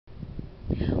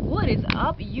is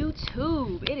up,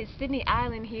 YouTube? It is Sidnie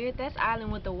Iyland here. That's Iyland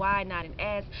with a Y, not an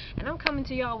S. And I'm coming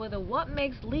to y'all with a what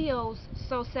makes Leos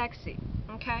so sexy.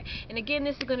 Okay? And again,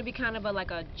 this is going to be kind of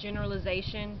like a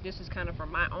generalization. This is kind of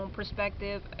from my own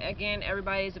perspective. Again,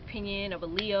 everybody's opinion of a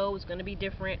Leo is going to be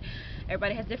different.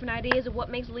 Everybody has different ideas of what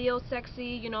makes Leo sexy,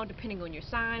 you know, depending on your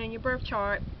sign and your birth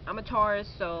chart. I'm a Taurus,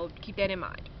 so keep that in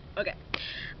mind. Okay,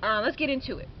 let's get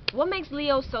into it. What makes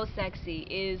Leo so sexy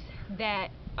is that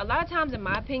a lot of times, in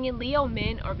my opinion, Leo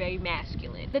men are very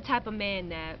masculine. The type of man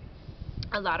that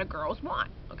a lot of girls want.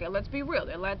 Okay, let's be real.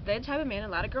 They're the type of man a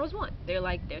lot of girls want. They're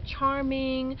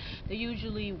charming, they're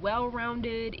usually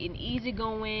well-rounded and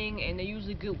easygoing, and they're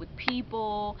usually good with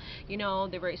people. You know,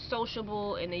 they're very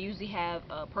sociable, and they usually have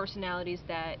personalities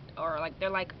that are they're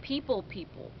like people.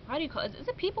 How do you call it? Is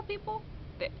it people?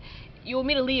 You'll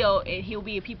meet a Leo and he'll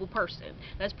be a people person.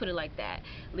 Let's put it like that.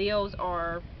 Leos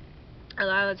are a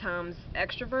lot of the times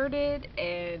extroverted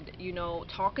and, you know,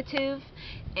 talkative,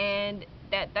 and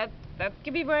that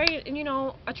can be very, you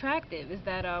know, attractive. Is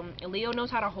that a Leo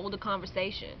knows how to hold a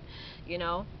conversation. You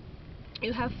know,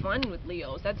 you have fun with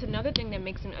Leos. That's another thing that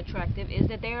makes them attractive, is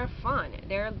that they're fun.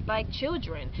 They're like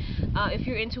children. If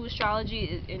you're into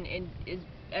astrology is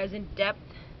as in depth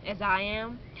as I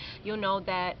am, you'll know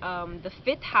that the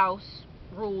 5th house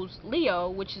rules Leo,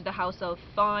 which is the house of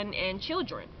fun and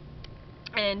children.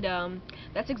 And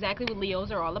that's exactly what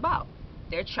Leos are all about.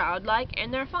 They're childlike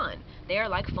and they're fun. They're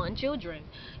like fun children.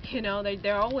 You know,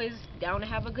 they're always down to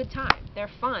have a good time.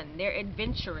 They're fun. They're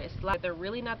adventurous. Like, they're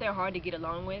really not that hard to get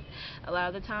along with. A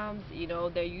lot of the times, you know,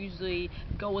 they're usually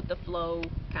go with the flow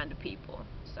kind of people.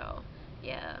 So,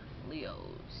 yeah,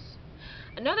 Leos.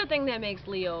 Another thing that makes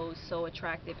Leos so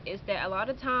attractive is that a lot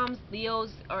of times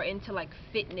Leos are into like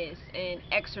fitness and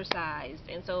exercise,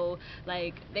 and so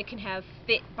like they can have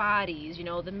fit bodies. You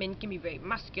know, the men can be very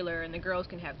muscular and the girls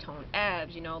can have toned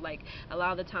abs. You know, like a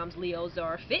lot of the times Leos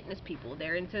are fitness people.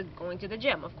 They're into going to the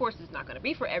gym. Of course, it's not going to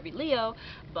be for every Leo,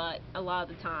 but a lot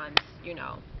of the times, you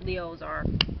know, Leos are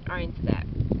into that.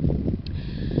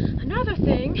 Another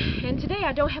thing, and today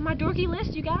I don't have my dorky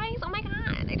list, you guys. Oh my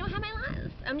god, I don't have my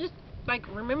list. I'm just like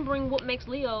remembering what makes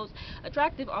Leos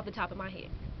attractive off the top of my head.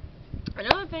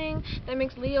 Another thing that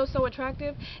makes Leos so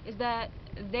attractive is that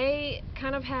they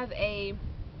kind of have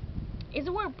is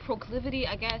the word proclivity,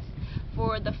 I guess,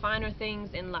 for the finer things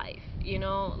in life. You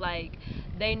know, like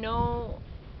they know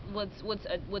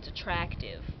what's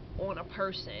attractive on a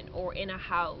person or in a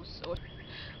house. Or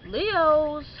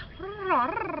Leos,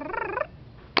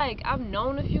 like, I've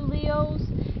known a few Leos,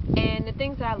 and the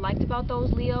things that I liked about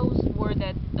those Leos were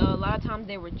that a lot of times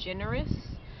they were generous,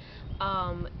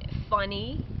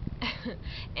 funny,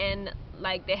 and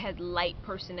like they had light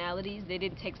personalities. They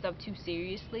didn't take stuff too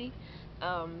seriously.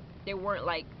 They weren't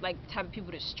like the type of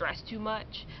people that stress too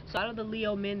much. So a lot of the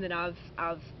Leo men that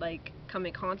I've like come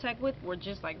in contact with were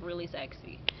just like really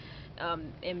sexy.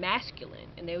 And masculine,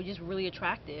 and they were just really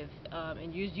attractive,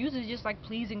 and usually just like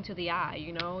pleasing to the eye.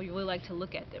 You know, you really like to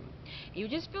look at them. You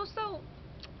just feel so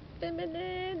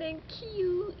feminine and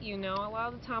cute, you know, a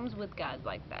lot of the times with guys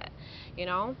like that. You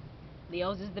know,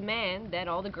 Leos is the man that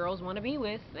all the girls want to be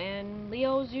with, and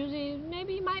Leos usually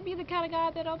might be the kind of guy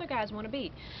that other guys want to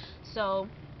be. So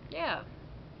yeah.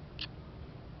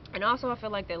 And also, I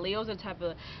feel like that Leo's the type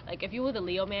of, like, if you were the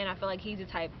Leo man, I feel like he's the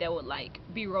type that would, like,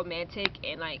 be romantic,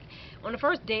 and, like, on the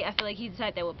first date, I feel like he's the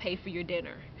type that would pay for your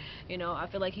dinner. You know, I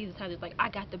feel like he's the type that's like, I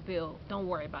got the bill, don't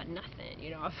worry about nothing.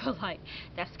 You know, I feel like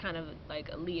that's kind of, like,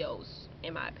 a Leo's,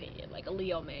 in my opinion. Like, a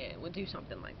Leo man would do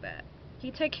something like that.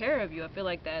 He'd take care of you. I feel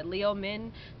like that Leo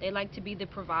men, they like to be the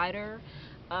provider,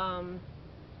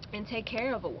 and take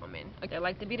care of a woman. Like, they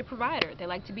like to be the provider. They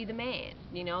like to be the man.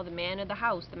 You know, the man of the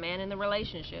house, the man in the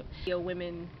relationship. Leo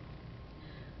women.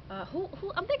 I'm trying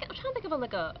to think of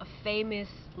a famous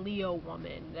Leo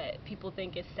woman that people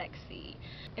think is sexy.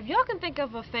 If y'all can think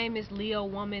of a famous Leo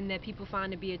woman that people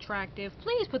find to be attractive,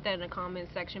 please put that in the comment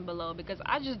section below, because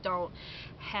I just don't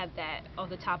have that off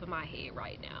the top of my head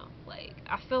right now. Like,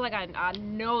 I feel like I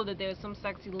know that there's some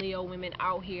sexy Leo women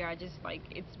out here. I just, like,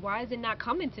 why is it not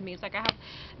coming to me? It's like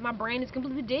my brain is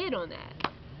completely dead on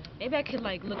that. Maybe I could,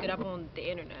 like, look it up on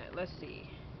the internet. Let's see.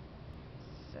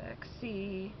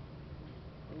 Sexy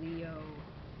Leo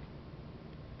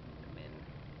women.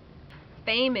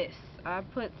 Famous. I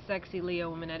put sexy Leo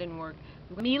woman. That didn't work.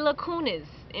 Mila Kunis.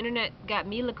 Internet got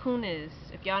Mila Kunis.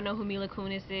 If y'all know who Mila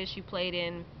Kunis is, she played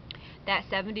in that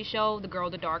 70s show, the girl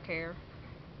with the dark hair.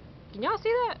 Can y'all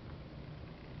see that?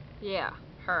 Yeah,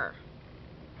 her.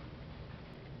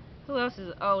 Who else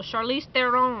is? Oh, Charlize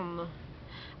Theron.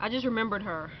 I just remembered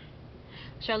her.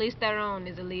 Charlize Theron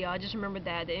is a Leo. I just remembered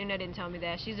that. The internet didn't tell me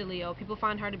that. She's a Leo. People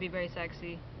find her to be very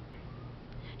sexy.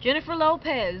 Jennifer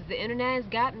Lopez, the internet has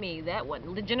got me. That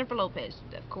one. Jennifer Lopez,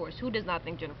 of course. Who does not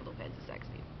think Jennifer Lopez is sexy?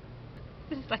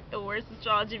 This is like the worst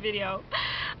astrology video.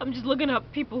 I'm just looking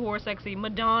up people who are sexy.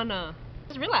 Madonna.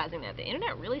 Just realizing that the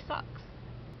internet really sucks.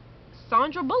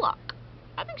 Sandra Bullock.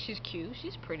 I think she's cute.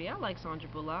 She's pretty. I like Sandra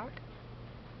Bullock.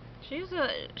 She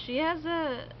has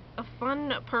a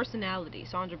fun personality.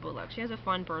 Sandra Bullock. She has a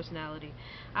fun personality.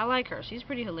 I like her. She's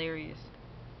pretty hilarious.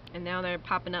 And now they're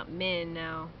popping up men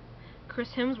now. Chris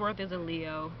Hemsworth is a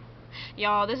Leo.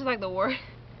 Y'all, this is like the worst.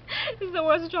 This is the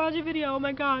worst astrology video. Oh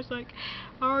my gosh, like,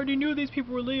 I already knew these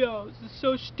people were Leos. This is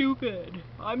so stupid.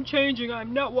 I'm changing.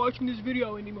 I'm not watching this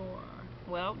video anymore.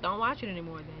 Well, don't watch it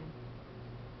anymore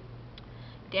then.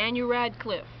 Daniel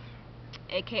Radcliffe,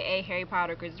 aka Harry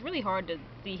Potter, because it's really hard to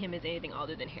see him as anything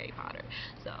other than Harry Potter.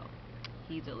 So,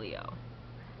 he's a Leo.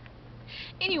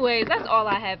 Anyways, that's all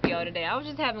I have for y'all today. I was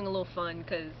just having a little fun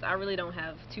because I really don't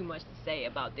have too much to say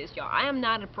about this, y'all. I am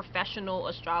not a professional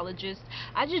astrologist.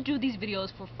 I just do these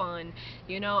videos for fun.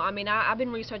 You know, I mean, I've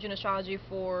been researching astrology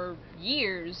for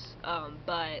years,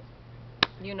 but,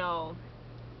 you know,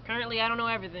 apparently I don't know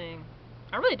everything.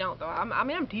 I really don't, though. I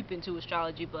mean, I'm deep into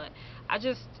astrology, but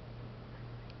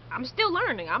I'm still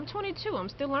learning. I'm 22. I'm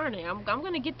still learning. I'm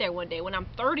going to get there one day. When I'm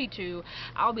 32,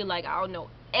 I'll be like, I'll know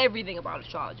everything about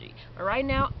astrology. But right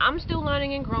now, I'm still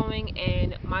learning and growing,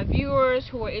 and my viewers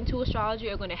who are into astrology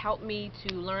are going to help me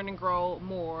to learn and grow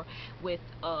more with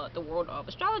the world of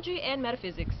astrology and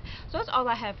metaphysics. So that's all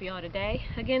I have for y'all today.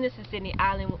 Again, this is Sidnie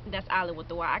Iyland. That's Island with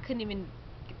the Y. I couldn't even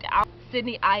get the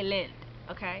Sidnie Iyland.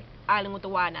 Okay? Island with the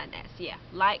Y, not an S. Yeah.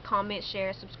 Like, comment,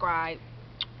 share, subscribe.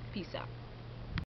 Peace out.